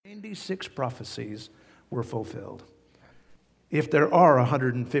196 prophecies were fulfilled. If there are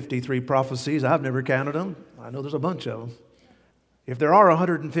 153 prophecies, I've never counted them. I know there's a bunch of them. If there are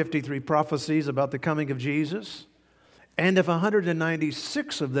 153 prophecies about the coming of Jesus, and if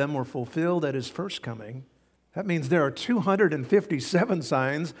 196 of them were fulfilled at His first coming, that means there are 257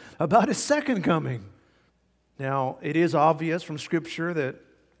 signs about His second coming. Now, it is obvious from Scripture that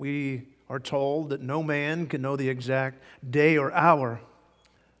we are told that no man can know the exact day or hour.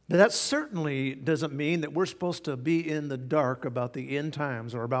 But that certainly doesn't mean that we're supposed to be in the dark about the end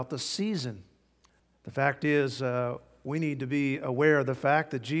times or about the season. The fact is, we need to be aware of the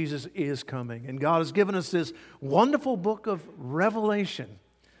fact that Jesus is coming. And God has given us this wonderful book of Revelation.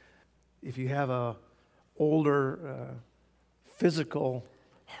 If you have an older physical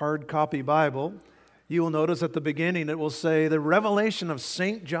hard copy Bible, you will notice at the beginning it will say the revelation of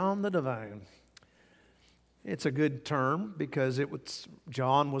St. John the Divine. It's a good term because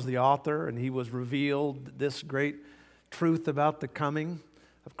John was the author and he was revealed this great truth about the coming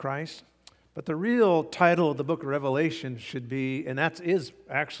of Christ. But the real title of the book of Revelation should be, and that is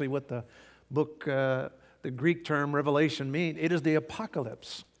actually what the book, the Greek term revelation means, it is the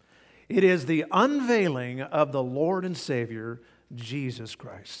apocalypse. It is the unveiling of the Lord and Savior, Jesus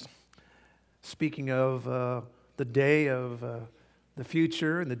Christ. Speaking of the day of the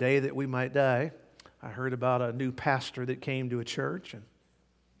future and the day that we might die, I heard about a new pastor that came to a church, and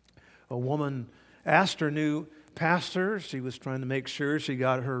a woman asked her new pastor, she was trying to make sure she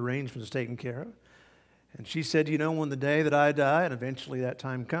got her arrangements taken care of, and she said, when the day that I die, and eventually that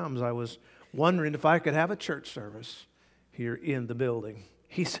time comes, I was wondering if I could have a church service here in the building.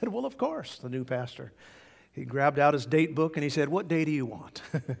 He said, well, of course, the new pastor. He grabbed out his date book and he said, what day do you want?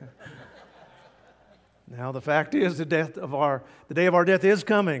 Now, the fact is, the day of our death is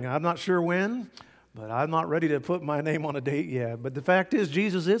coming. I'm not sure when, but I'm not ready to put my name on a date yet. But the fact is,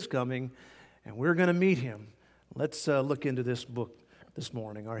 Jesus is coming, and we're going to meet Him. Let's look into this book this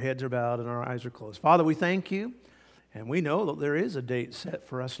morning. Our heads are bowed and our eyes are closed. Father, we thank You, and we know that there is a date set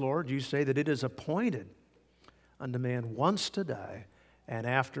for us, Lord. You say that it is appointed unto man once to die, and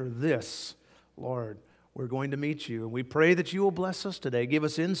after this, Lord, we're going to meet You. And we pray that You will bless us today. Give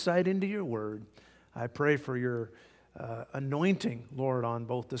us insight into Your word. I pray for Your anointing, Lord, on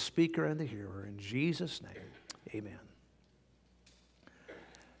both the speaker and the hearer. In Jesus' name, amen.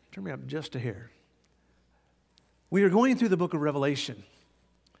 Turn me up just a hair. We are going through the book of Revelation.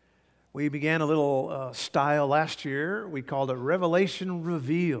 We began a little style last year. We called it Revelation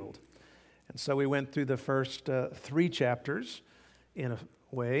Revealed. And so we went through the first 3 chapters in a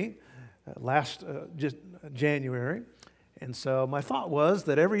way last just January. And so my thought was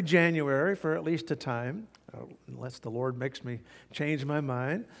that every January, for at least a time, unless the Lord makes me change my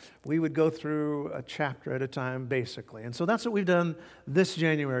mind, we would go through a chapter at a time, basically. And so that's what we've done this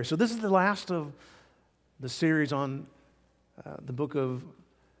January. So this is the last of the series on the book of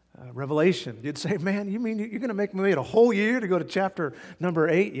Revelation. You'd say, man, you mean you're going to make me wait a whole year to go to chapter number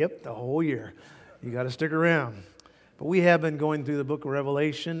 8? Yep, the whole year. You got to stick around. But we have been going through the book of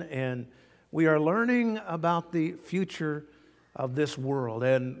Revelation, and we are learning about the future of this world.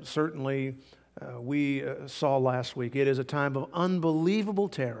 And certainly we saw last week, it is a time of unbelievable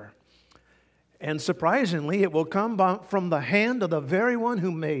terror. And surprisingly, it will come from the hand of the very one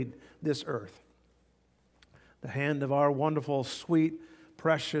who made this earth. The hand of our wonderful, sweet,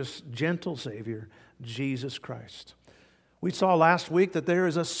 precious, gentle Savior, Jesus Christ. We saw last week that there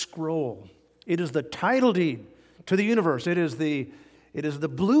is a scroll. It is the title deed to the universe. It is the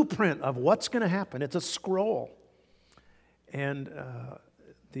blueprint of what's going to happen. It's a scroll. And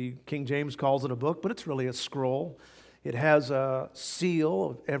the King James calls it a book, but it's really a scroll. It has a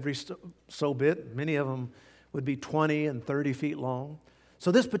seal of every so bit. Many of them would be 20 and 30 feet long. So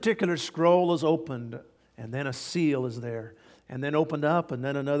this particular scroll is opened, and then a seal is there, and then opened up, and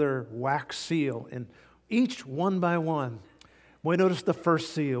then another wax seal, and each one by one. We notice the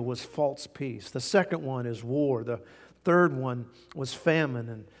first seal was false peace. The second one is war. The third one was famine,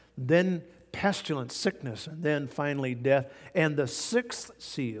 and then pestilence, sickness, and then finally death. And the sixth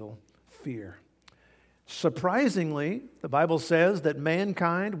seal, fear. Surprisingly, the Bible says that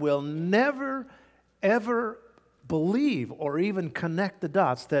mankind will never, ever believe or even connect the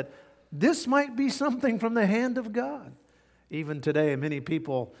dots that this might be something from the hand of God. Even today, many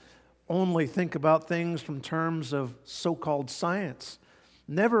people only think about things from terms of so-called science,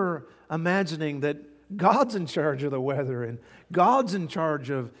 never imagining that God's in charge of the weather and God's in charge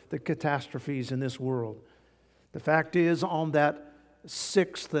of the catastrophes in this world. The fact is, on that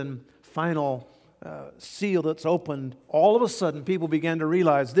sixth and final seal that's opened, all of a sudden people began to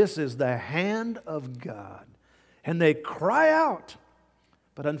realize this is the hand of God. And they cry out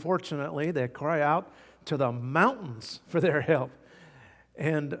But unfortunately, they cry out to the mountains for their help.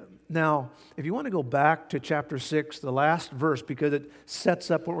 And now, if you want to go back to chapter 6, the last verse, because it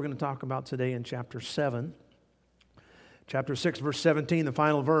sets up what we're going to talk about today in chapter 7. Chapter 6, verse 17, the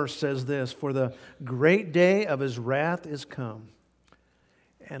final verse says this, "For the great day of his wrath is come."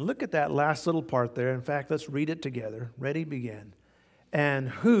 And look at that last little part there. In fact, let's read it together. Ready, begin. "And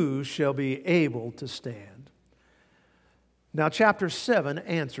who shall be able to stand?" Now, chapter 7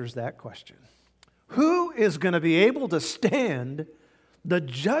 answers that question. Who is going to be able to stand the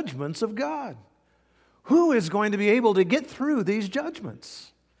judgments of God? Who is going to be able to get through these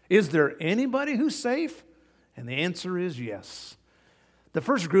judgments? Is there anybody who's safe? And the answer is yes. The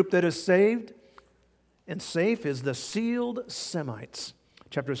first group that is saved and safe is the sealed Semites.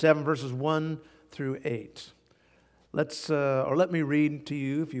 Chapter 7, verses 1 through 8. Let me read to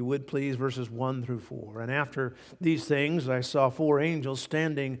you, if you would please, verses 1 through 4. "And after these things I saw 4 angels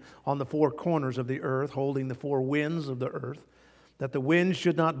standing on the 4 corners of the earth, holding the 4 winds of the earth, that the wind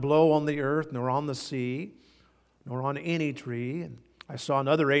should not blow on the earth, nor on the sea, nor on any tree. And I saw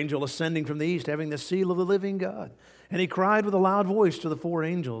another angel ascending from the east, having the seal of the living God. And he cried with a loud voice to the 4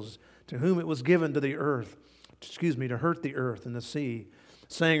 angels, to whom it was given to hurt the earth and the sea,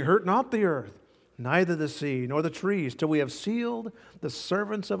 saying, Hurt not the earth, neither the sea, nor the trees, till we have sealed the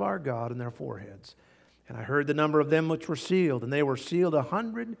servants of our God in their foreheads. And I heard the number of them which were sealed, and they were sealed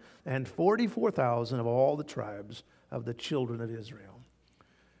 144,000 of all the tribes of the children of Israel."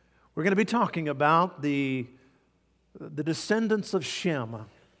 We're going to be talking about the descendants of Shem,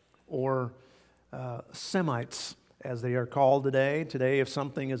 or Semites, as they are called today. Today, if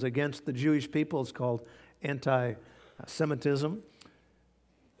something is against the Jewish people, it's called anti-Semitism.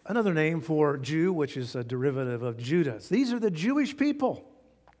 Another name for Jew, which is a derivative of Judah. These are the Jewish people.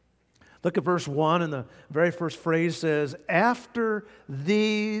 Look at verse 1, and the very first phrase says, "After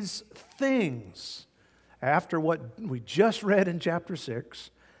these things." After what we just read in chapter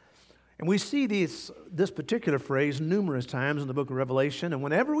 6. And we see this particular phrase numerous times in the book of Revelation. And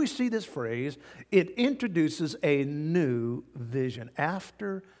whenever we see this phrase, it introduces a new vision.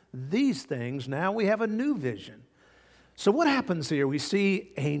 After these things, now we have a new vision. So what happens here? We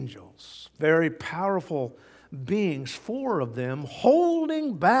see angels, very powerful beings, 4 of them,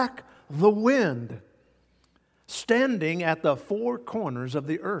 holding back the wind, standing at the 4 corners of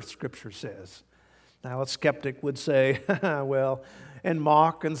the earth, Scripture says. Now, a skeptic would say, well, and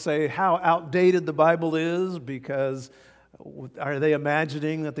mock and say how outdated the Bible is, because are they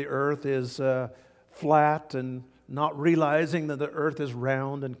imagining that the earth is flat and not realizing that the earth is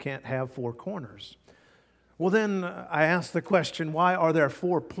round and can't have 4 corners? Well, then I ask the question, why are there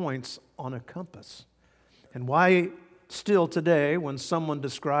 4 points on a compass? And why still today, when someone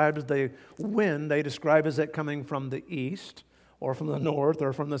describes the wind, they describe as it coming from the east, or from the north,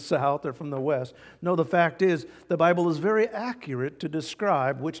 or from the south, or from the west? No, the fact is, the Bible is very accurate to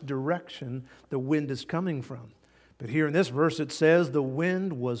describe which direction the wind is coming from. But here in this verse it says the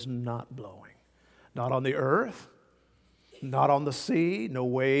wind was not blowing. Not on the earth, not on the sea, no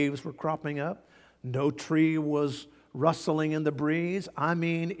waves were cropping up, no tree was rustling in the breeze. I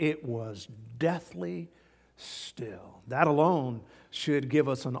mean, it was deathly still. That alone should give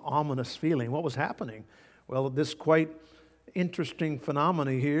us an ominous feeling. What was happening? Well, this quite interesting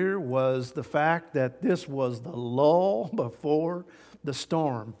phenomenon here was the fact that this was the lull before the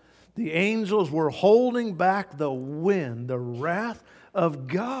storm. The angels were holding back the wind, the wrath of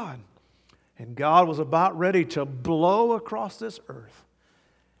God. And God was about ready to blow across this earth.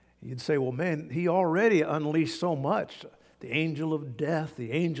 You'd say, well, man, he already unleashed so much. The angel of death,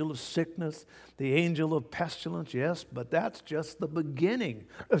 the angel of sickness, the angel of pestilence, yes, but that's just the beginning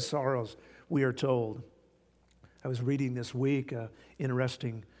of sorrows, we are told. I was reading this week an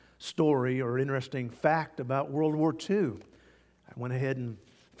interesting story or interesting fact about World War II. I went ahead and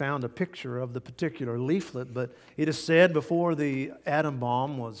found a picture of the particular leaflet, but it is said before the atom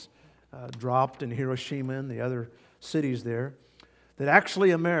bomb was dropped in Hiroshima and the other cities there, that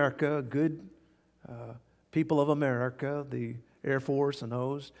actually America, good people of America, the Air Force and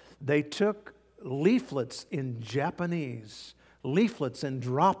those, they took leaflets in Japanese, leaflets, and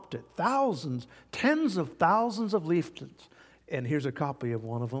dropped it. Thousands, tens of thousands of leaflets. And here's a copy of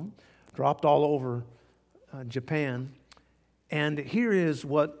one of them, dropped all over Japan. And here is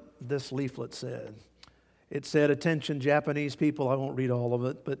what this leaflet said. It said, "Attention Japanese people," I won't read all of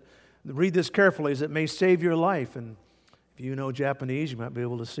it, but read this carefully as it may save your life. And if you know Japanese, you might be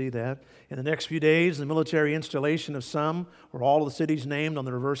able to see that. "In the next few days, the military installation of some or all of the cities named on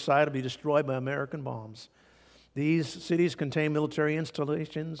the reverse side will be destroyed by American bombs. These cities contain military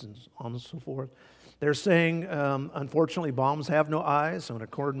installations and so on and so forth. They're saying, unfortunately, bombs have no eyes. So in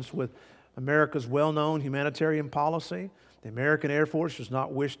accordance with America's well-known humanitarian policy, the American Air Force does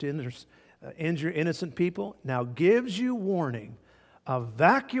not wish to injure innocent people. Now gives you warning.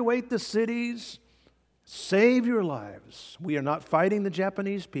 Evacuate the cities. Save your lives. We are not fighting the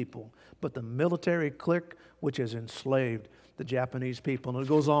Japanese people, but the military clique which has enslaved the Japanese people. And it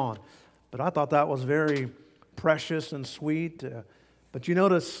goes on. But I thought that was very precious and sweet. But you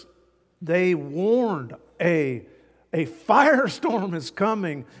notice they warned a firestorm is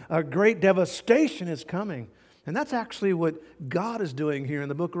coming. A great devastation is coming. And that's actually what God is doing here in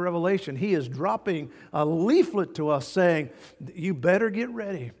the book of Revelation. He is dropping a leaflet to us saying, you better get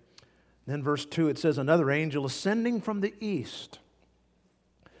ready. Then verse 2, it says, another angel ascending from the east,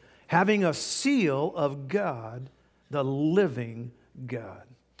 having a seal of God, the living God.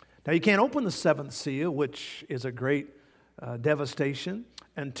 Now, you can't open the seventh seal, which is a great devastation,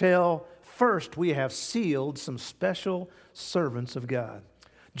 until first we have sealed some special servants of God.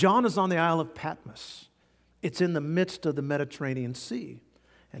 John is on the Isle of Patmos. It's in the midst of the Mediterranean Sea.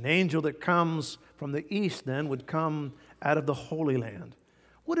 An angel that comes from the east then would come out of the Holy Land.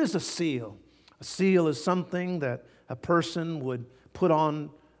 What is a seal? A seal is something that a person would put on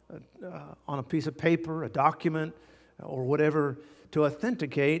a piece of paper, a document, or whatever, to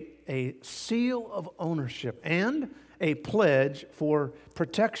authenticate a seal of ownership and a pledge for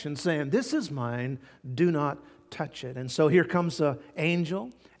protection, saying, this is mine, do not touch it. And so here comes the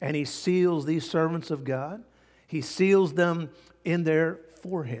angel, and he seals these servants of God. He seals them in their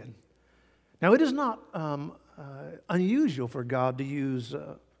forehead. Now, it is not unusual for God to use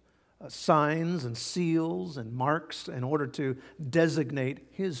signs and seals and marks in order to designate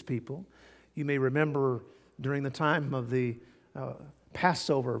His people. You may remember during the time of the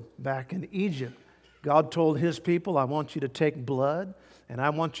Passover back in Egypt, God told His people, I want you to take blood and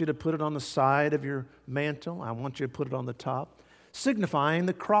I want you to put it on the side of your mantle. I want you to put it on the top, signifying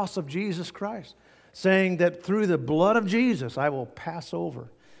the cross of Jesus Christ, saying that through the blood of Jesus I will pass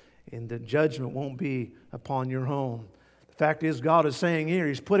over and the judgment won't be upon your home. The fact is, God is saying here,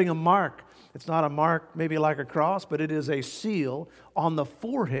 He's putting a mark. It's not a mark maybe like a cross, but it is a seal on the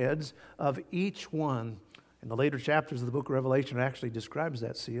foreheads of each one. In the later chapters of the book of Revelation, it actually describes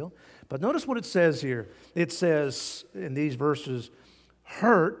that seal. But notice what it says here. It says in these verses,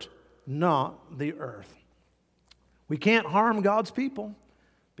 hurt not the earth. We can't harm God's people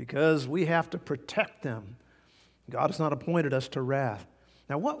because we have to protect them. God has not appointed us to wrath.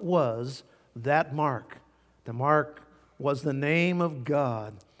 Now, what was that mark? The mark was the name of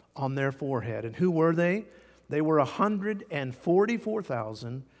God on their forehead. And who were they? They were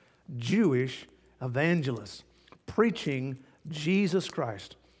 144,000 Jewish evangelists preaching Jesus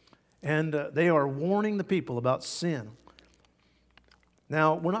Christ. And they are warning the people about sin.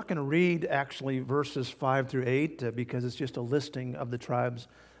 Now, we're not going to read actually verses 5 through 8 because it's just a listing of the tribes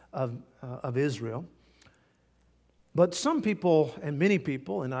of Israel. But some people, and many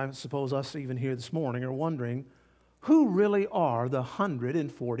people, and I suppose us even here this morning, are wondering, who really are the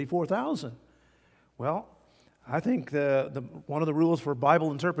 144,000? Well, I think one of the rules for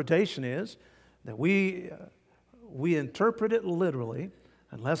Bible interpretation is that we interpret it literally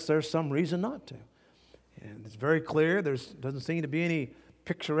unless there's some reason not to. And it's very clear. There doesn't seem to be any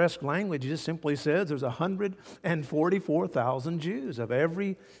picturesque language. It just simply says there's 144,000 Jews of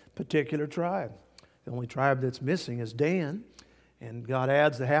every particular tribe. The only tribe that's missing is Dan, and God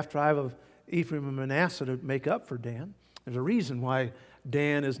adds the half-tribe of Ephraim and Manasseh to make up for Dan. There's a reason why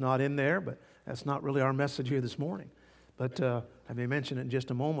Dan is not in there, but that's not really our message here this morning. But I may mention it in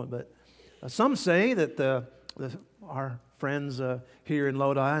just a moment. But some say that our friends here in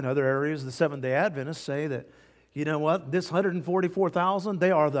Lodi and other areas, the Seventh-day Adventists, say that, you know what, this 144,000,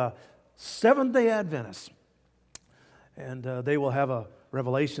 they are the Seventh-day Adventists. And they will have a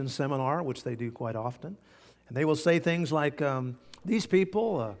Revelation seminar, which they do quite often. And they will say things like, these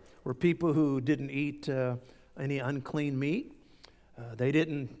people were people who didn't eat any unclean meat. They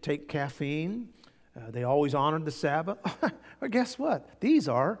didn't take caffeine. They always honored the Sabbath. Well, guess what? These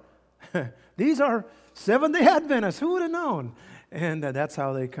are Seventh-day Adventists. Who would have known? And that's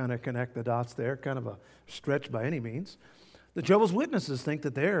how they kind of connect the dots there. Kind of a stretch by any means. The Jehovah's Witnesses think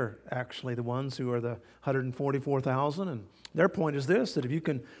that they're actually the ones who are the 144,000. And their point is this, that if you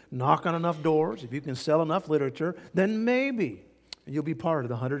can knock on enough doors, if you can sell enough literature, then maybe you'll be part of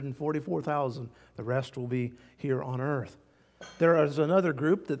the 144,000. The rest will be here on earth. There is another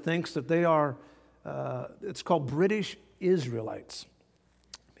group that thinks that they are, it's called British Israelites.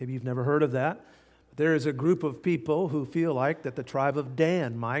 Maybe you've never heard of that. There is a group of people who feel like that the tribe of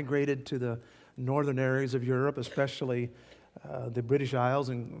Dan migrated to the northern areas of Europe, especially the British Isles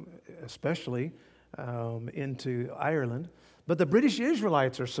and especially into Ireland. But the British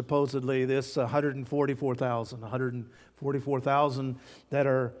Israelites are supposedly this 144,000 that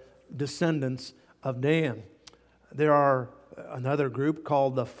are descendants of Dan. There are another group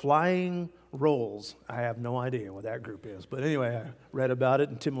called the Flying Rolls. I have no idea what that group is. But anyway, I read about it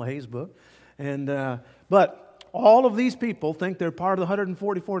in Tim LaHaye's book. But all of these people think they're part of the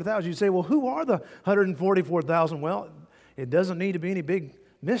 144,000. You say, well, who are the 144,000? Well, it doesn't need to be any big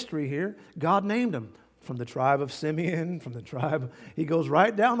mystery here. God named them. From the tribe of Simeon, from the tribe, he goes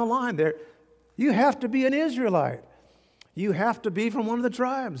right down the line there. You have to be an Israelite. You have to be from one of the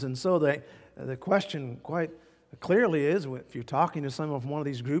tribes. And so the question quite clearly is, if you're talking to someone from one of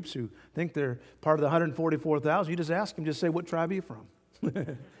these groups who think they're part of the 144,000, you just ask them, just say, what tribe are you from?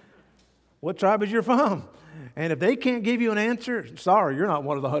 What tribe is you from? And if they can't give you an answer, sorry, you're not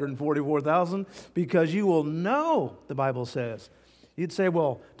one of the 144,000, because you will know, the Bible says. You'd say,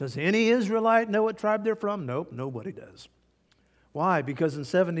 well, does any Israelite know what tribe they're from? Nope, nobody does. Why? Because in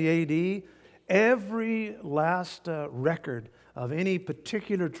 70 A.D., every last record of any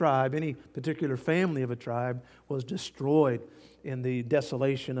particular tribe, any particular family of a tribe, was destroyed in the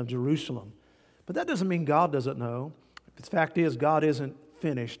desolation of Jerusalem. But that doesn't mean God doesn't know. The fact is, God isn't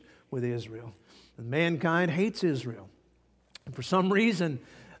finished with Israel. And mankind hates Israel. And for some reason,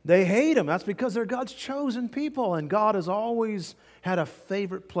 they hate him. That's because they're God's chosen people. And God has always had a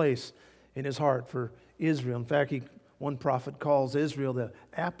favorite place in his heart for Israel. In fact, one prophet calls Israel the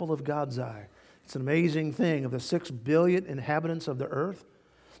apple of God's eye. It's an amazing thing. Of the 6 billion inhabitants of the earth,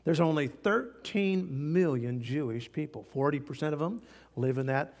 there's only 13 million Jewish people. 40% of them live in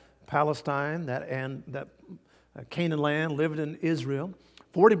that Palestine, that Canaan land, lived in Israel.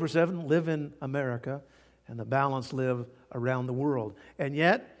 40% of them live in America, and the balance live around the world. And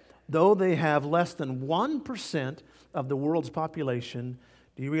yet, though they have less than 1% of the world's population,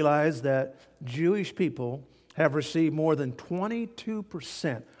 do you realize that Jewish people have received more than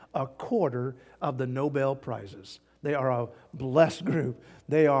 22%, a quarter of the Nobel Prizes? They are a blessed group.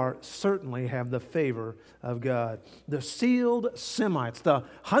 They certainly have the favor of God. The sealed Semites, the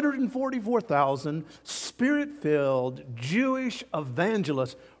 144,000 Spirit-filled Jewish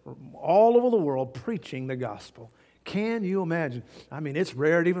evangelists all over the world preaching the gospel. Can you imagine? I mean, it's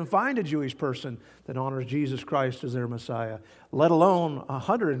rare to even find a Jewish person that honors Jesus Christ as their Messiah, let alone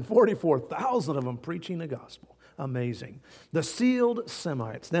 144,000 of them preaching the gospel. Amazing. The sealed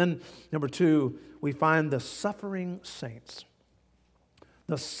Semites. Then, number 2, we find the suffering saints.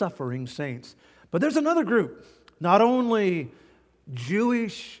 The suffering saints. But there's another group, not only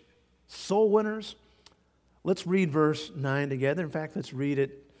Jewish soul winners. Let's read verse 9 together. In fact, let's read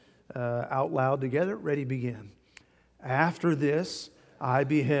it out loud together. Ready, begin. After this I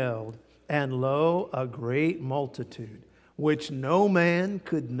beheld, and lo, a great multitude, which no man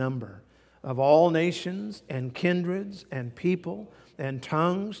could number, of all nations and kindreds and people and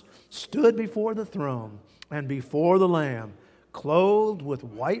tongues, stood before the throne and before the Lamb, clothed with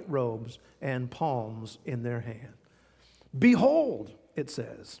white robes and palms in their hand. Behold, it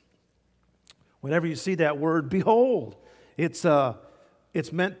says. Whenever you see that word, behold, it's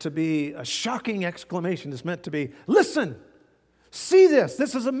meant to be a shocking exclamation. It's meant to be, listen, see this.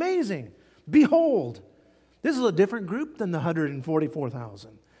 This is amazing. Behold. This is a different group than the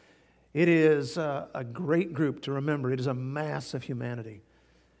 144,000. It is a great group to remember. It is a mass of humanity,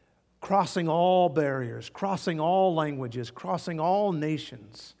 crossing all barriers, crossing all languages, crossing all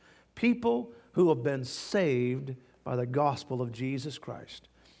nations. People who have been saved by the gospel of Jesus Christ.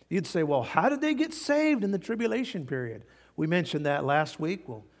 You'd say, well, how did they get saved in the tribulation period? We mentioned that last week.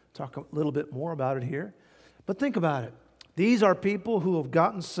 We'll talk a little bit more about it here. But think about it. These are people who have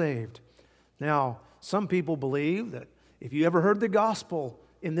gotten saved. Now, some people believe that if you ever heard the gospel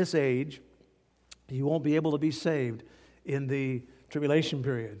in this age, you won't be able to be saved in the tribulation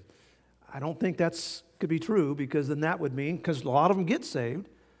period. I don't think that's could be true, because then that would mean, because a lot of them get saved,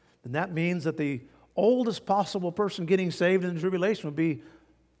 then that means that the oldest possible person getting saved in the tribulation would be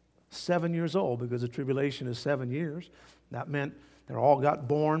 7 years old, because the tribulation is 7 years. That meant they all got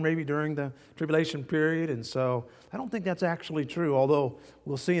born maybe during the tribulation period, and so I don't think that's actually true, although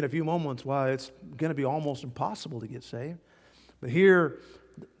we'll see in a few moments why it's going to be almost impossible to get saved. But here,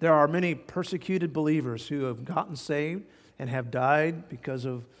 there are many persecuted believers who have gotten saved and have died because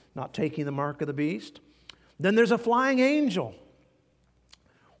of not taking the mark of the beast. Then there's a flying angel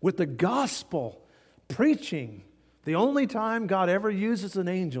with the gospel preaching. The only time God ever uses an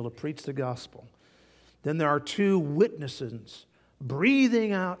angel to preach the gospel. Then there are 2 witnesses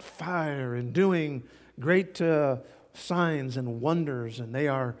breathing out fire and doing great signs and wonders, and they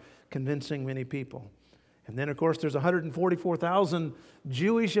are convincing many people. And then, of course, there's 144,000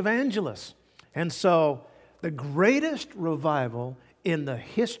 Jewish evangelists. And so, the greatest revival in the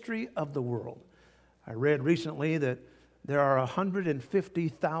history of the world. I read recently that there are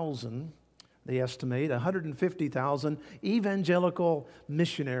 150,000, they estimate, 150,000 evangelical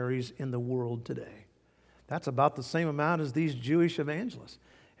missionaries in the world today. That's about the same amount as these Jewish evangelists.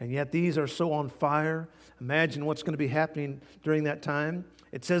 And yet these are so on fire. Imagine what's going to be happening during that time.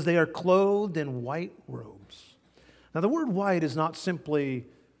 It says they are clothed in white robes. Now the word white is not simply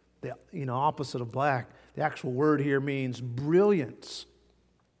the opposite of black. The actual word here means brilliance.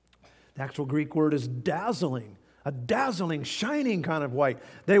 The actual Greek word is dazzling, a dazzling, shining kind of white.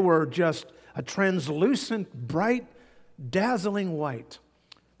 They were just a translucent, bright, dazzling white.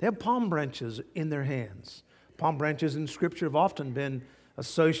 They have palm branches in their hands. Palm branches in Scripture have often been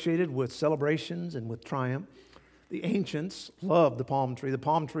associated with celebrations and with triumph. The ancients loved the palm tree. The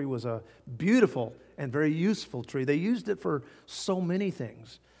palm tree was a beautiful and very useful tree. They used it for so many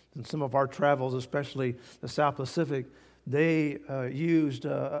things. In some of our travels, especially the South Pacific, they used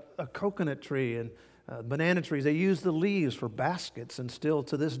a coconut tree and banana trees. They used the leaves for baskets, and still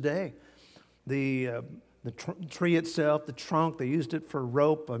to this day, the tree itself, the trunk, they used it for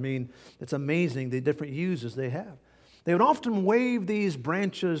rope. I mean, it's amazing the different uses they have. They would often wave these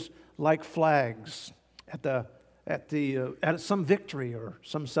branches like flags at some victory or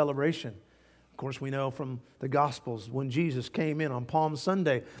some celebration. Of course, we know from the Gospels when Jesus came in on Palm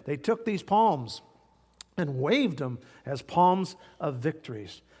Sunday, they took these palms and waved them as palms of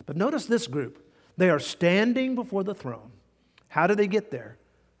victories. But notice this group. They are standing before the throne. How did they get there?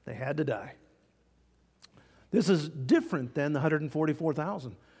 They had to die. This is different than the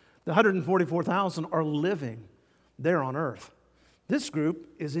 144,000. The 144,000 are living there on earth. This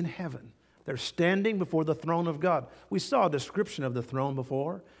group is in heaven. They're standing before the throne of God. We saw a description of the throne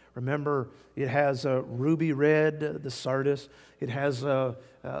before. Remember, it has a ruby red, the sardis. It has a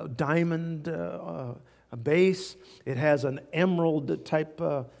diamond a base. It has an emerald type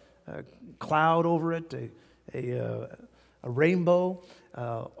cloud over it, a rainbow.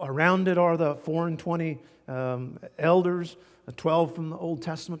 Around it are the 420 elders, 12 from the Old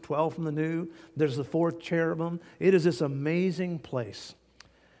Testament, 12 from the New. There's the fourth cherubim. It is this amazing place.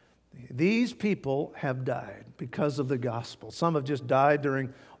 These people have died because of the gospel. Some have just died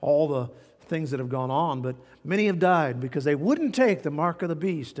during all the things that have gone on, but many have died because they wouldn't take the mark of the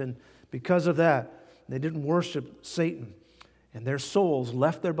beast, and because of that, they didn't worship Satan. And their souls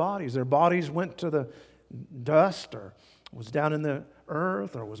left their bodies. Their bodies went to the dust, or was down in the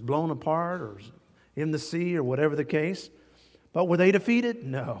earth, or was blown apart, or in the sea, or whatever the case. But were they defeated?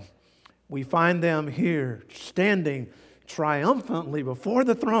 No. We find them here standing triumphantly before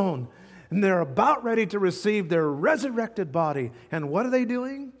the throne, and they're about ready to receive their resurrected body. And what are they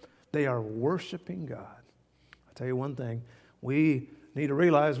doing? They are worshiping God. I'll tell you one thing. We need to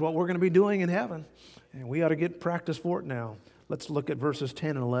realize what we're going to be doing in heaven, and we ought to get practice for it now. Let's look at verses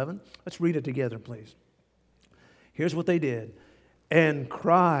 10 and 11. Let's read it together, please. Here's what they did. And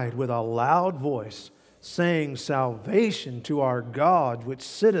cried with a loud voice, saying, Salvation to our God, which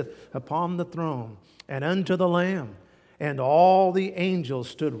sitteth upon the throne, and unto the Lamb. And all the angels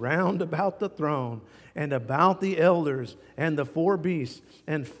stood round about the throne, and about the elders and the four beasts,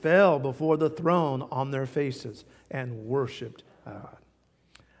 and fell before the throne on their faces, and worshipped God.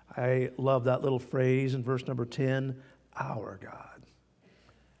 I love that little phrase in verse number 10, our God.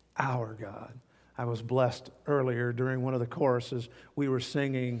 Our God. I was blessed earlier during one of the choruses. We were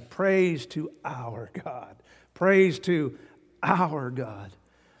singing, Praise to our God. Praise to our God.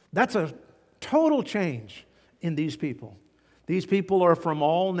 That's a total change in these people. These people are from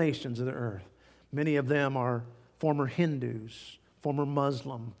all nations of the earth. Many of them are former Hindus, former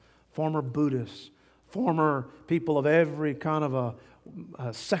Muslim, former Buddhists, former people of every kind of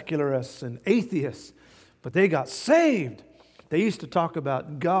secularists and atheists. But they got saved. They used to talk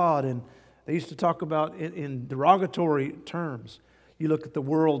about God, and they used to talk about it in derogatory terms. You look at the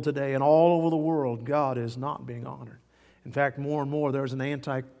world today, and all over the world, God is not being honored. In fact, more and more, there's an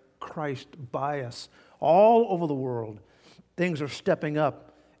anti-Christ bias all over the world. Things are stepping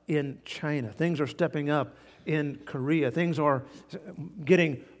up in China. Things are stepping up in Korea. Things are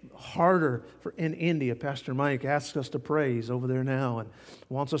getting harder in India. Pastor Mike asks us to pray. He's over there now and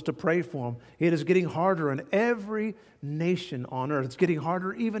wants us to pray for him. It is getting harder in every nation on earth. It's getting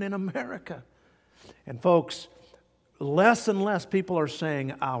harder even in America. And folks, less and less people are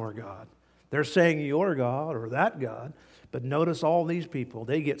saying our God. They're saying your God or that God. But notice all these people,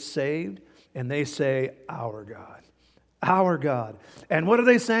 they get saved and they say our God. Our God. And what are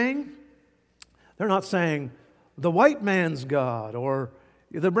they saying? They're not saying the white man's God or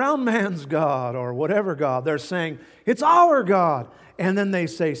the brown man's God or whatever God. They're saying, it's our God. And then they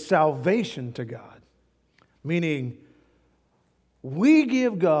say salvation to God, meaning we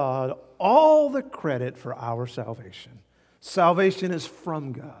give God all the credit for our salvation. Salvation is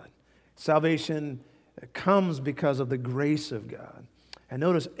from God. Salvation comes because of the grace of God. And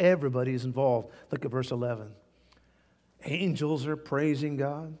notice everybody is involved. Look at verse 11. Angels are praising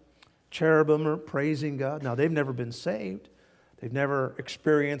God. Cherubim are praising God. Now, they've never been saved. They've never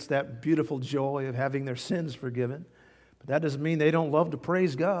experienced that beautiful joy of having their sins forgiven. But that doesn't mean they don't love to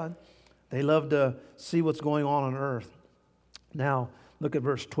praise God. They love to see what's going on earth. Now, look at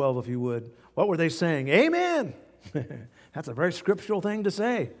verse 12 if you would. What were they saying? Amen. That's a very scriptural thing to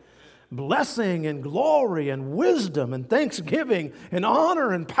say. Blessing and glory and wisdom and thanksgiving and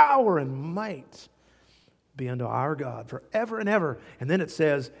honor and power and might be unto our God forever and ever. And then it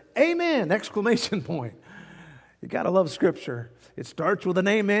says, amen, exclamation point. You got to love Scripture. It starts with an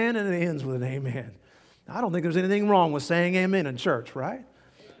amen and it ends with an amen. I don't think there's anything wrong with saying amen in church, right?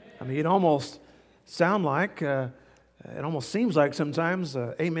 I mean, it almost sound like, it almost seems like sometimes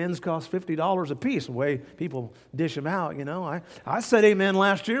amens cost $50 a piece, the way people dish them out, you know. I said amen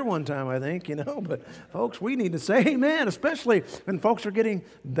last year one time, I think, you know. But folks, we need to say amen, especially when folks are getting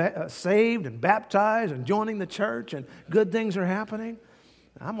saved and baptized and joining the church and good things are happening.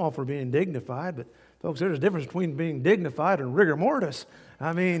 I'm all for being dignified, but folks, there's a difference between being dignified and rigor mortis.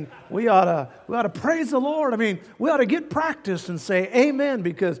 I mean, we ought to praise the Lord. I mean, we ought to get practice and say amen,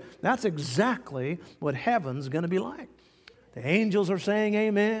 because that's exactly what heaven's going to be like. The angels are saying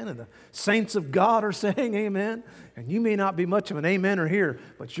amen, and the saints of God are saying amen. And you may not be much of an amener here,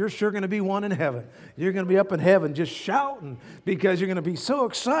 but you're sure going to be one in heaven. You're going to be up in heaven just shouting, because you're going to be so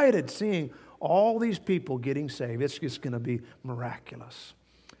excited seeing all these people getting saved. It's just going to be miraculous.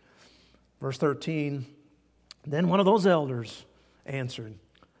 Verse 13, then one of those elders answered,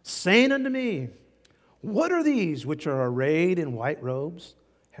 saying unto me, what are these which are arrayed in white robes,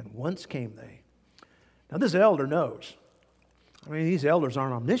 and whence came they? Now this elder knows. I mean, these elders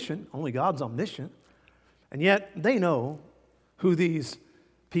aren't omniscient. Only God's omniscient. And yet they know who these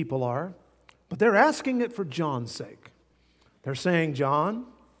people are. But they're asking it for John's sake. They're saying, John,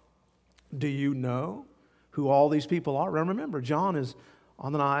 do you know who all these people are? Remember, John is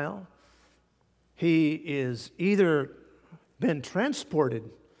on the Nile. He is either been transported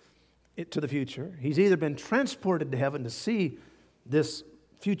to the future. He's either been transported to heaven to see this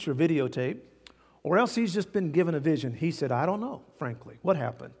future videotape, or else he's just been given a vision. He said, I don't know, frankly, what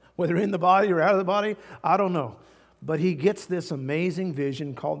happened. Whether in the body or out of the body, I don't know. But he gets this amazing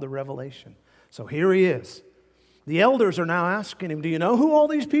vision called the revelation. So here he is. The elders are now asking him, do you know who all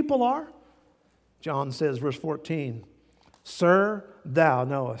these people are? John says, verse 14, Sir, thou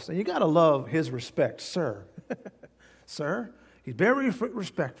knowest. And you got to love his respect, sir. Sir, he's very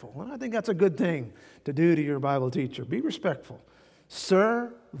respectful. And I think that's a good thing to do to your Bible teacher. Be respectful.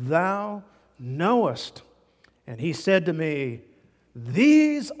 Sir, thou knowest. And he said to me,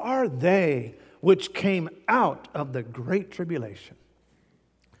 these are they which came out of the great tribulation.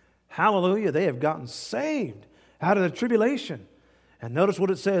 Hallelujah, they have gotten saved out of the tribulation. And notice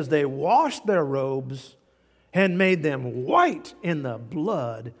what it says, they washed their robes and made them white in the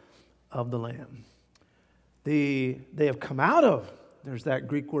blood of the Lamb. They have come out of, there's that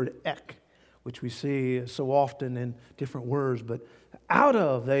Greek word ek, which we see so often in different words, but out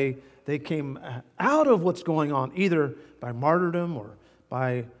of, they came out of what's going on, either by martyrdom or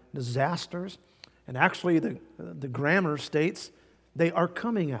by disasters. And actually, the grammar states they are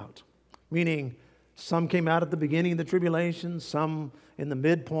coming out, meaning some came out at the beginning of the tribulation, some in the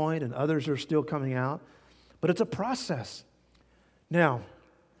midpoint, and others are still coming out. But it's a process. Now,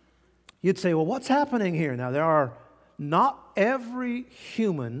 you'd say, well, what's happening here? Now, there are not every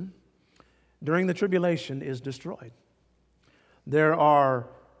human during the tribulation is destroyed. There are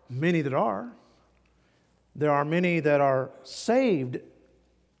many that are. There are many that are saved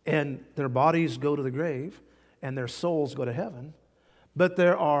and their bodies go to the grave and their souls go to heaven. But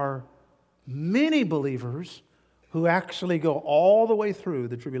there are many believers who actually go all the way through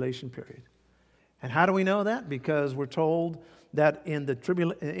the tribulation period. And how do we know that? Because we're told that in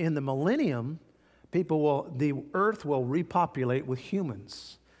the millennium, the earth will repopulate with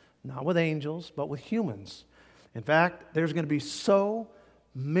humans. Not with angels, but with humans. In fact, there's going to be so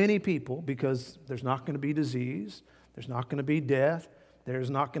many people, because there's not going to be disease, there's not going to be death,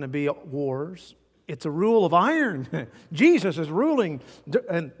 there's not going to be wars. It's a rule of iron. Jesus is ruling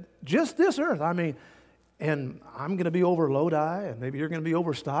and just this earth. I mean, and I'm going to be over Lodi, and maybe you're going to be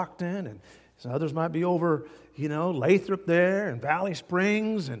over Stockton, and So others might be over, Lathrop there and Valley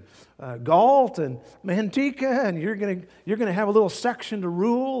Springs and Galt and Manteca, and you're gonna have a little section to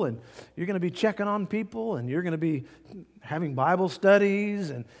rule, and you're gonna be checking on people, and you're gonna be having Bible studies,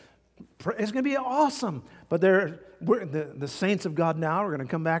 and it's gonna be awesome. But the saints of God now are gonna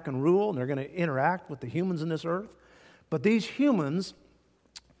come back and rule, and they're gonna interact with the humans in this earth. But these humans,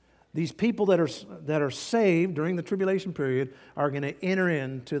 these people that are saved during the tribulation period are going to enter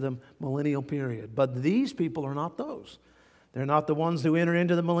into the millennial period. But these people are not those. They're not the ones who enter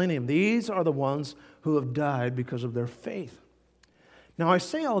into the millennium. These are the ones who have died because of their faith. Now, I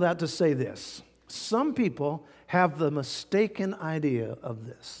say all that to say this. Some people have the mistaken idea of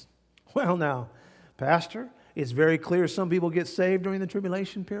this. Well, now, Pastor, it's very clear some people get saved during the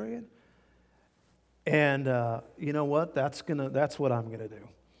tribulation period. And you know what? That's what I'm going to do.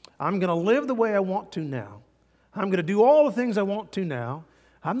 I'm going to live the way I want to now. I'm going to do all the things I want to now.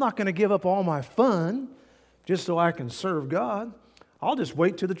 I'm not going to give up all my fun just so I can serve God. I'll just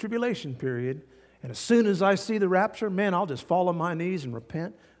wait till the tribulation period. And as soon as I see the rapture, man, I'll just fall on my knees and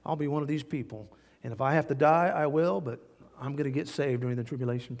repent. I'll be one of these people. And if I have to die, I will, but I'm going to get saved during the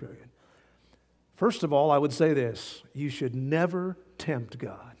tribulation period. First of all, I would say this. You should never tempt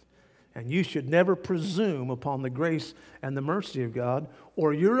God. And you should never presume upon the grace and the mercy of God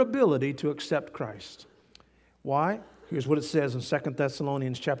or your ability to accept Christ. Why? Here's what it says in 2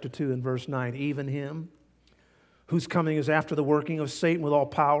 Thessalonians chapter 2 and verse 9. Even him, whose coming is after the working of Satan with all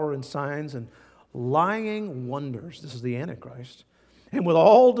power and signs and lying wonders. This is the Antichrist. And with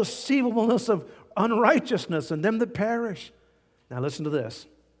all deceivableness of unrighteousness in them that perish. Now listen to this.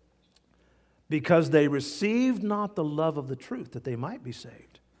 Because they received not the love of the truth that they might be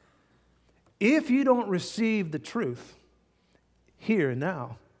saved. If you don't receive the truth here and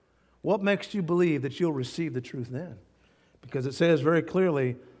now, what makes you believe that you'll receive the truth then? Because it says very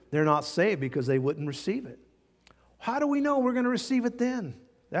clearly they're not saved because they wouldn't receive it. How do we know we're going to receive it then?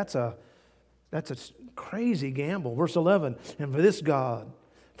 That's a crazy gamble. Verse 11, and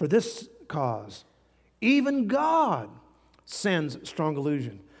for this cause, even God sends strong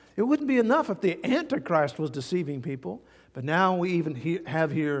illusion. It wouldn't be enough if the Antichrist was deceiving people. But now we even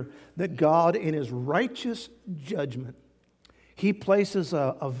have here that God, in His righteous judgment, He places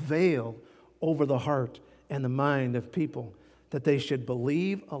a veil over the heart and the mind of people that they should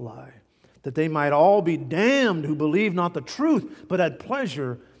believe a lie, that they might all be damned who believe not the truth, but had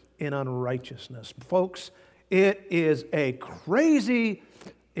pleasure in unrighteousness. Folks, it is a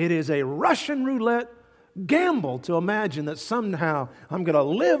Russian roulette gamble to imagine that somehow I'm going to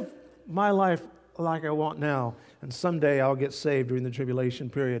live my life like I want now, and someday I'll get saved during the tribulation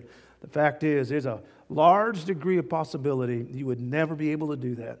period. The fact is, there's a large degree of possibility you would never be able to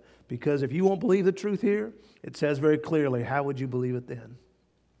do that, because if you won't believe the truth here, it says very clearly, how would you believe it then?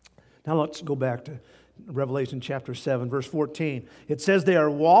 Now let's go back to Revelation chapter 7, verse 14. It says they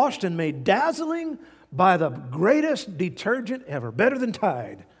are washed and made dazzling by the greatest detergent ever, better than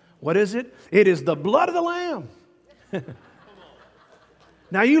Tide. What is it? It is the blood of the Lamb.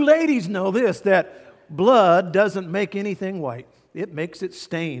 Now, you ladies know this, that blood doesn't make anything white. It makes it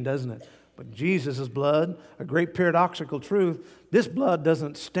stain, doesn't it? But Jesus' blood, a great paradoxical truth, this blood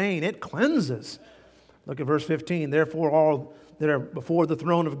doesn't stain, it cleanses. Look at verse 15. Therefore, all that are before the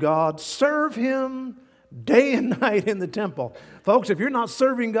throne of God serve Him day and night in the temple. Folks, if you're not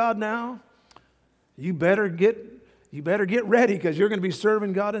serving God now, you better get ready, because you're going to be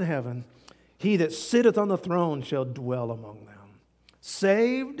serving God in heaven. He that sitteth on the throne shall dwell among them.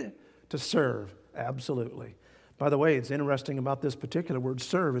 Saved to serve, absolutely. By the way, it's interesting about this particular word,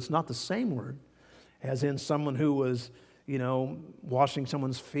 serve. It's not the same word as in someone who was, washing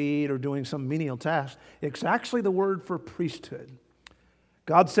someone's feet or doing some menial task. It's actually the word for priesthood.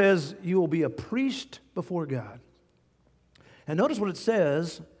 God says you will be a priest before God. And notice what it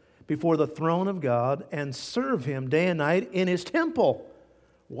says, before the throne of God, and serve Him day and night in His temple.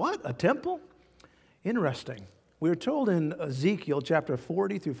 What? A temple? Interesting. We are told in Ezekiel chapter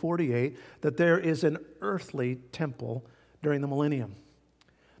 40 through 48 that there is an earthly temple during the millennium.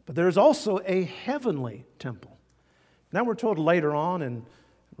 But there is also a heavenly temple. Now we're told later on in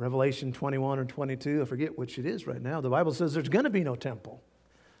Revelation 21 or 22, I forget which it is right now, the Bible says there's going to be no temple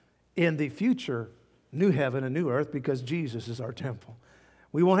in the future new heaven and new earth, because Jesus is our temple.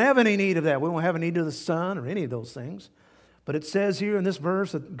 We won't have any need of that. We won't have any need of the sun or any of those things. But it says here in this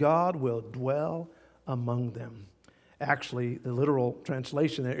verse that God will dwell among them. Actually, the literal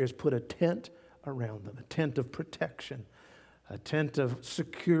translation there is put a tent around them, a tent of protection, a tent of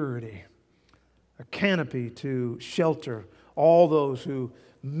security, a canopy to shelter all those who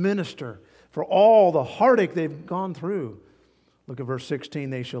minister for all the heartache they've gone through. Look at verse 16.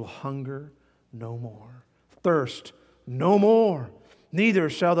 They shall hunger no more. Thirst no more. Neither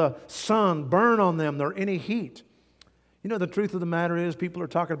shall the sun burn on them, nor any heat. You know, the truth of the matter is, people are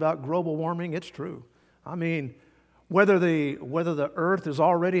talking about global warming. It's true. I mean, whether the earth is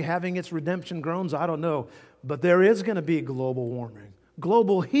already having its redemption groans, I don't know. But there is going to be global warming,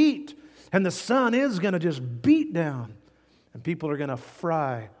 global heat, and the sun is going to just beat down. And people are going to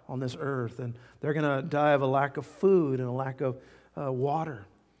fry on this earth, and they're going to die of a lack of food and a lack of water.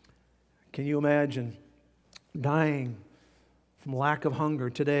 Can you imagine dying from lack of hunger?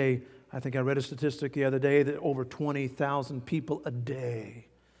 Today, I think I read a statistic the other day that over 20,000 people a day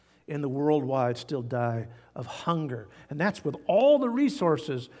in the worldwide still die of hunger. And that's with all the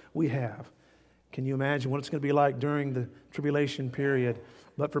resources we have. Can you imagine what it's going to be like during the tribulation period?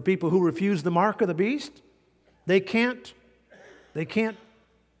 But for people who refuse the mark of the beast, they can't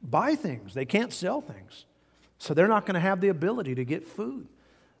buy things. They can't sell things. So they're not going to have the ability to get food,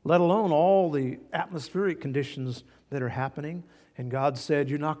 let alone all the atmospheric conditions that are happening. And God said,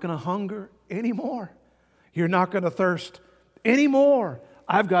 you're not going to hunger anymore. You're not going to thirst anymore.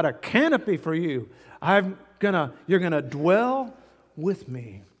 I've got a canopy for you. You're going to dwell with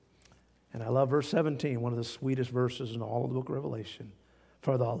me. And I love verse 17, one of the sweetest verses in all of the book of Revelation.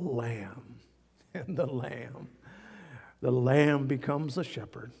 For the Lamb and the Lamb becomes the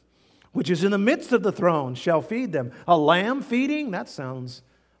shepherd, which is in the midst of the throne, shall feed them. A lamb feeding? That sounds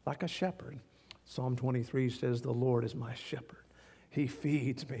like a shepherd. Psalm 23 says, the Lord is my shepherd. He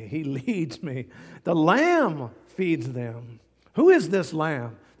feeds me. He leads me. The Lamb feeds them. Who is this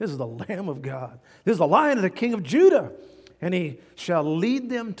Lamb? This is the Lamb of God. This is the Lion of the King of Judah. And He shall lead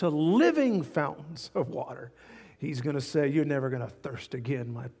them to living fountains of water. He's going to say, you're never going to thirst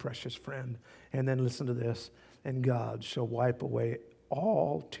again, my precious friend. And then listen to this. And God shall wipe away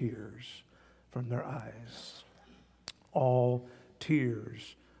all tears from their eyes. All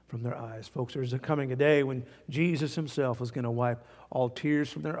tears from their eyes. Folks, there's coming a day when Jesus Himself is going to wipe all tears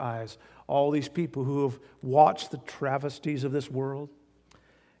from their eyes. All these people who have watched the travesties of this world.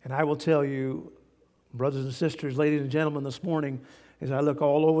 And I will tell you, brothers and sisters, ladies and gentlemen, this morning, as I look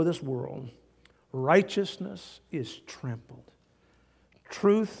all over this world, righteousness is trampled.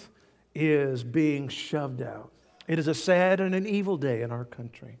 Truth is being shoved out. It is a sad and an evil day in our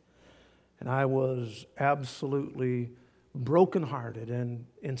country. And I was absolutely brokenhearted and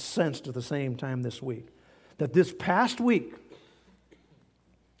incensed at the same time this week. That this past week,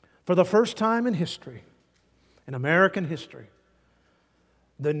 for the first time in history, in American history,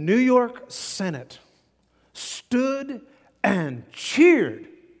 the New York Senate stood and cheered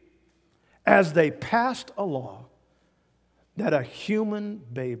as they passed a law that a human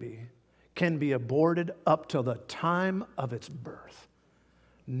baby can be aborted up to the time of its birth.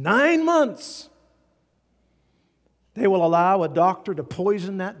 9 months. They will allow a doctor to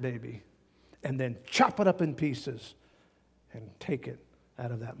poison that baby and then chop it up in pieces and take it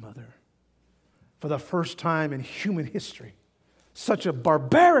out of that mother. For the first time in human history, such a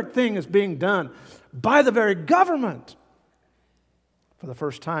barbaric thing is being done by the very government. For the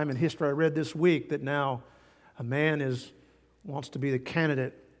first time in history, I read this week that now a man wants to be the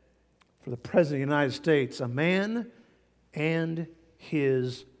candidate for the President of the United States. A man and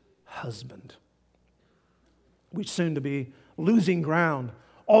his husband. We soon to be losing ground.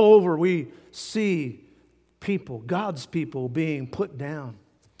 All over we see people, God's people, being put down.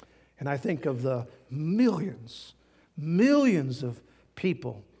 And I think of the millions of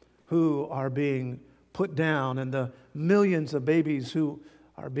people who are being put down and the millions of babies who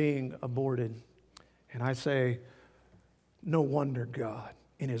are being aborted. And I say, no wonder God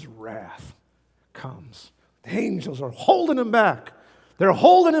in His wrath comes. The angels are holding Him back. They're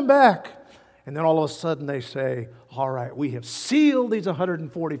holding Him back. And then all of a sudden they say, all right, we have sealed these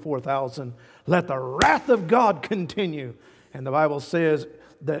 144,000. Let the wrath of God continue. And the Bible says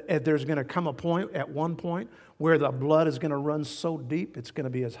that there's going to come at one point, where the blood is going to run so deep, it's going to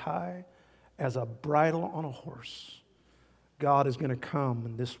be as high as a bridle on a horse. God is going to come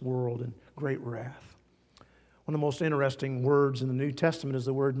in this world in great wrath. One of the most interesting words in the New Testament is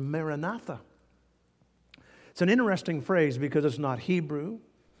the word Maranatha. It's an interesting phrase because it's not Hebrew,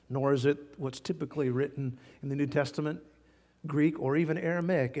 nor is it what's typically written in the New Testament, Greek, or even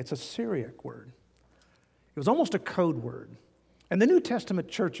Aramaic. It's a Syriac word. It was almost a code word. And the New Testament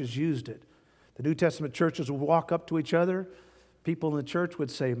churches used it. The New Testament churches would walk up to each other. People in the church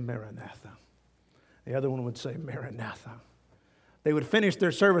would say, Maranatha. The other one would say, Maranatha. They would finish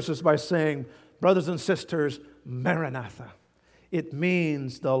their services by saying, brothers and sisters, Maranatha. It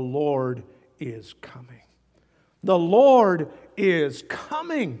means the Lord is coming. The Lord is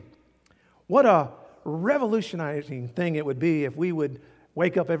coming. What a revolutionizing thing it would be if we would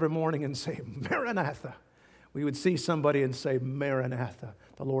wake up every morning and say, Maranatha. We would see somebody and say, Maranatha,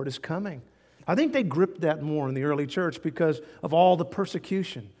 the Lord is coming. I think they gripped that more in the early church because of all the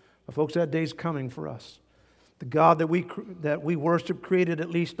persecution. But folks, that day's coming for us. The God that we worship created at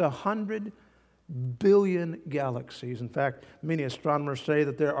least 100 billion galaxies. In fact, many astronomers say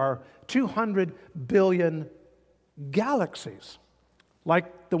that there are 200 billion galaxies,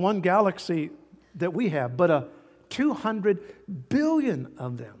 like the one galaxy that we have, but 200 billion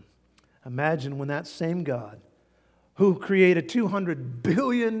of them. Imagine when that same God who created 200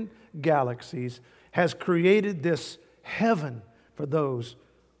 billion galaxies has created this heaven for those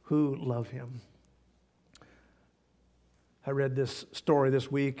who love Him. I read this story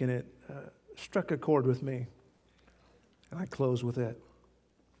this week and it struck a chord with me. And I close with it.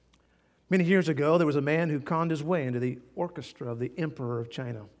 Many years ago, there was a man who conned his way into the orchestra of the Emperor of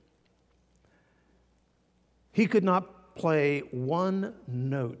China. He could not play one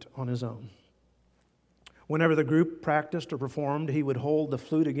note on his own. Whenever the group practiced or performed, he would hold the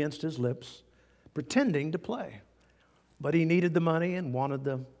flute against his lips, pretending to play. But he needed the money and wanted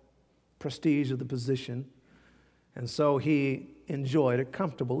the prestige of the position, and so he enjoyed a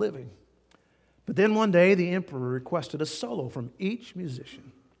comfortable living. But then one day, the emperor requested a solo from each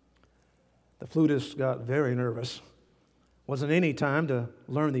musician. The flutist got very nervous. Wasn't any time to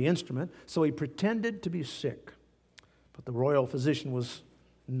learn the instrument, so he pretended to be sick. But the royal physician was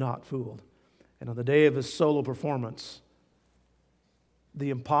not fooled. And on the day of his solo performance, the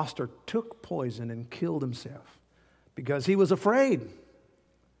impostor took poison and killed himself because he was afraid.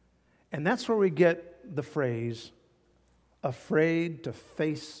 And that's where we get the phrase, afraid to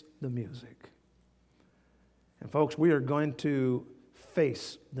face the music. And folks, we are going to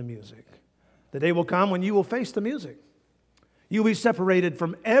face the music. The day will come when you will face the music. You'll be separated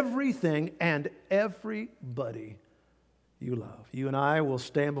from everything and everybody you love. You and I will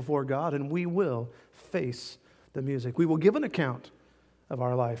stand before God and we will face the music. We will give an account of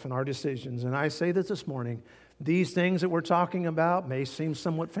our life and our decisions. And I say this morning, these things that we're talking about may seem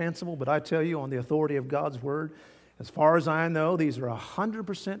somewhat fanciful, but I tell you on the authority of God's Word, as far as I know, these are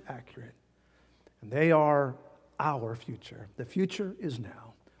 100% accurate. And they are our future. The future is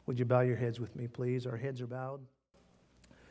now. Would you bow your heads with me, please? Our heads are bowed.